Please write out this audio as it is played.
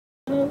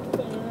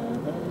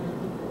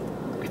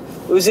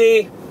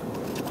Uzi,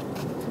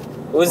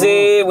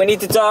 we need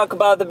to talk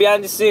about the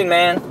behind the scene,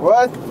 man.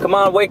 What? Come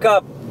on, wake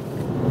up.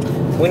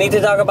 We need to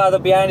talk about the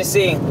behind the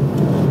scene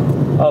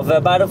of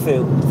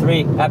Battlefield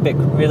 3 Epic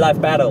Real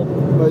Life Battle.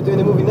 Are you doing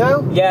the movie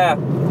now? Yeah.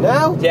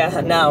 Now? Yeah,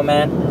 now,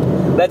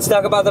 man. Let's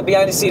talk about the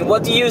behind the scene.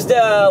 What do you use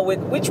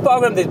which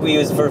program did we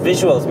use for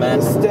visuals, man?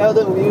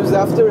 Stellan, we use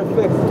After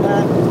Effects,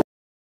 man.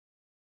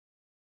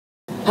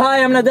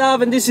 Hi, I'm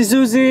Nadav and this is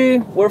Uzi.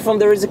 We're from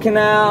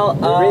ThereIsaCanal.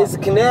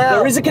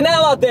 ThereIsaCanal.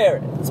 ThereIsaCanal out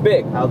there. It's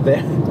big. Out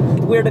there.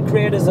 We're the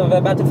creators of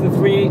Battlefield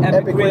 3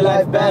 Epic Real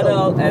Life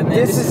Battle, and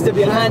this is the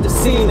behind the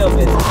scene of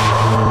it.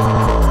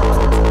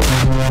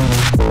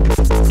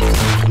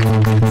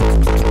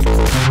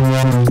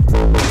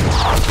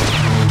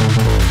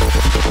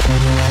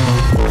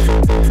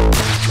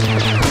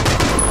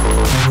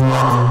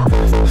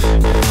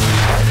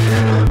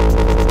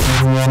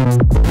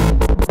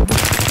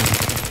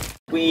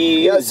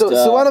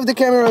 So one of the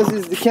cameras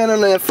is the Canon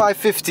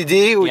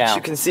 550D, which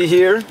you can see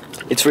here.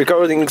 It's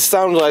recording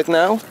sound right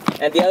now.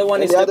 And the other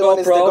one is the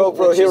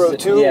GoPro Hero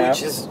 2,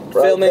 which is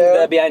filming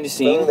right the behind the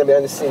scene. Filming the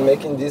behind the scene,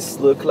 making this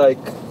look like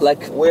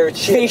weird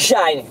shit.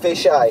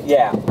 Fisheye.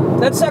 Yeah.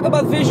 Let's talk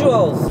about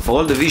visuals. For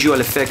all the visual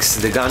effects,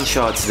 the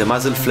gunshots, the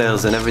muzzle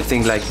flares and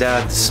everything like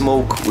that,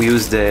 smoke, we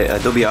use the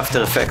Adobe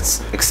After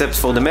Effects, except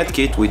for the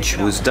medkit, which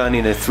was done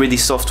in a 3D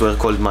software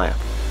called Maya.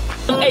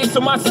 Ace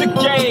of my sick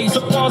days,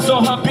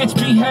 also her bitch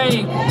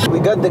behave. We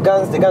got the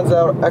guns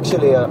are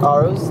actually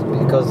ours,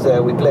 because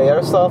we play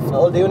airsoft.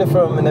 All the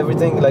uniform and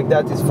everything like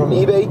that is from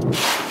eBay.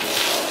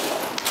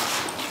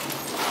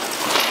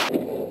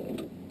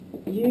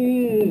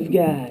 You've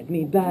got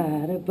me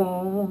by the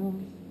ball.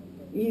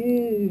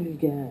 You've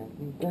got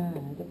me by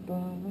the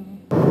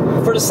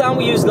ball. For the sound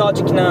we used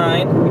Logic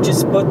 9. We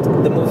just put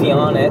the movie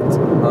on it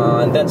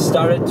and then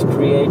started to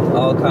create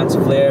all kinds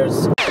of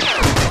flares.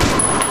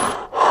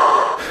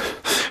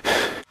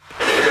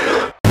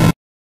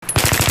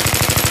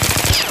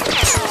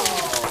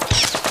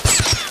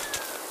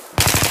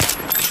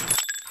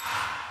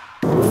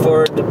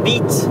 For the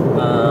beat,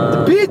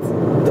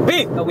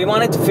 we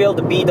wanted to feel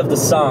the beat of the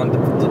song,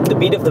 the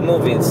beat of the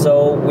movie.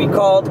 So we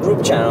called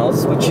group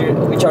channels, which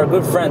are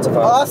good friends of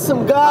ours.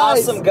 Awesome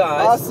guys.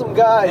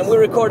 And we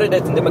recorded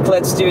it in the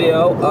McLeod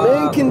studio.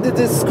 Link in the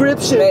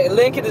description.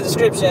 Link in the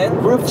description.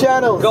 Group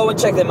channels. Go and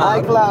check them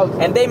out. iCloud.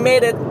 And they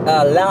made it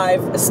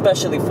live,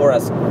 especially for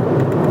us.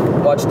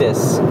 Watch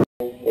this.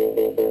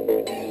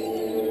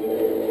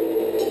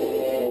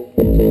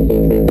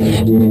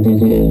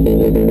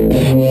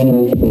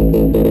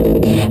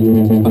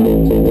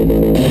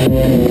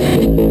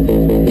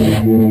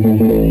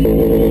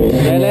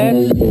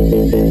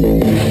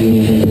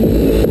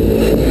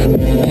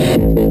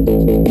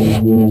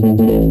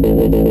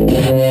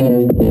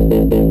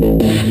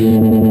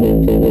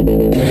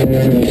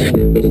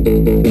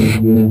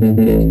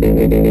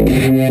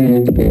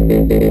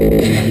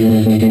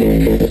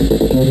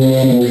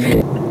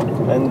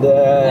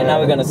 And now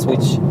we're gonna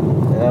switch.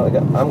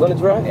 I'm gonna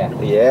drive?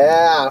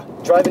 Yeah.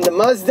 Driving the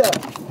Mazda.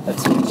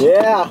 Let's switch.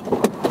 Yeah.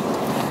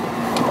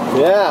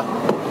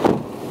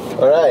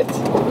 Alright.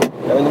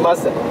 Driving the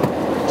Mazda.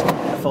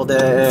 For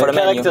the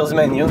characters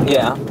menu.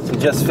 Yeah. So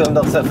just filmed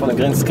ourselves on a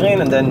green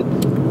screen and then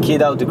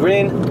keyed out the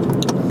green,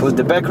 put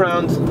the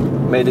background,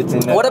 made it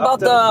in. What about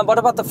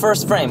the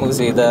first frame,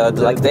 Uzi? The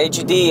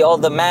HUD, all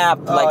the map,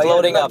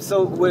 loading up.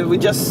 So we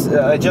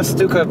I just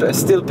took a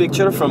still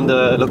picture from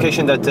the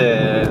location that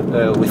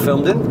we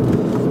filmed in,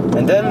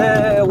 and then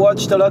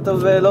watched a lot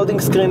of loading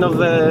screen of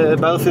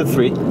Battlefield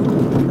 3,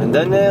 and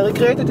then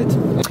recreated it.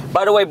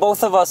 By the way,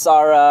 both of us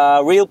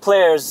are real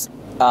players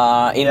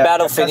in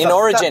Battlefield, in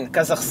Origin.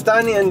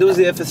 Kazakhstani and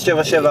Uzi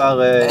 077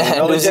 are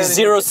and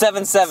Uzi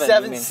 077.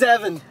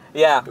 77.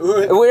 Yeah,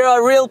 we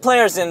are real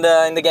players in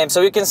the game,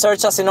 so you can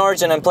search us in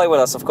Origin and play with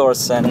us, of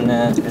course,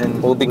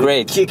 and we'll be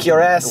great. Kick your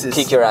asses. We'll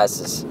kick your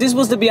asses. This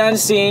was the behind the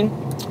scene.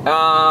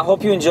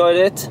 Hope you enjoyed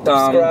it.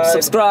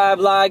 Subscribe,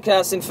 like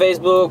us in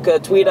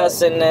Facebook, tweet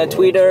us in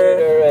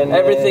Twitter, and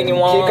everything you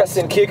want. Kick us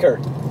in Kicker.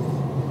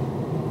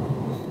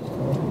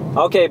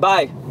 Okay,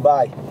 bye.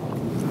 Bye.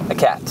 A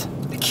cat.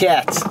 The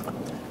cat.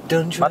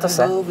 Don't drive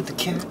over the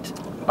cat.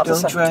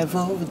 Don't drive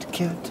over the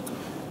cat.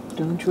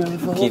 Don't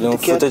drive over the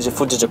cat.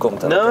 footage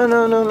komt. No.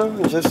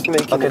 Just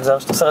make it. Okay, זהו,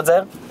 שתעשה את זה?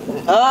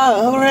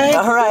 Alright.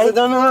 Alright. I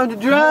don't know how to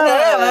drive.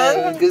 Yeah, man.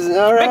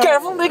 Right.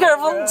 Be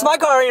careful. It's my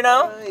car, you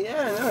know?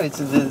 Yeah, no, it's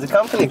the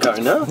company car,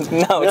 no?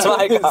 No, it's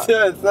my car.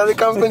 It's not a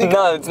company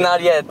car. No, it's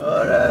not yet.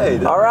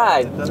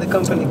 Alright. It's not a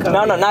company car.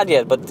 No, not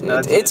yet, but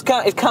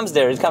it comes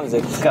there. It's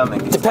coming.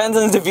 Depends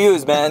on the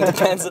views, man.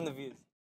 Depends on the views.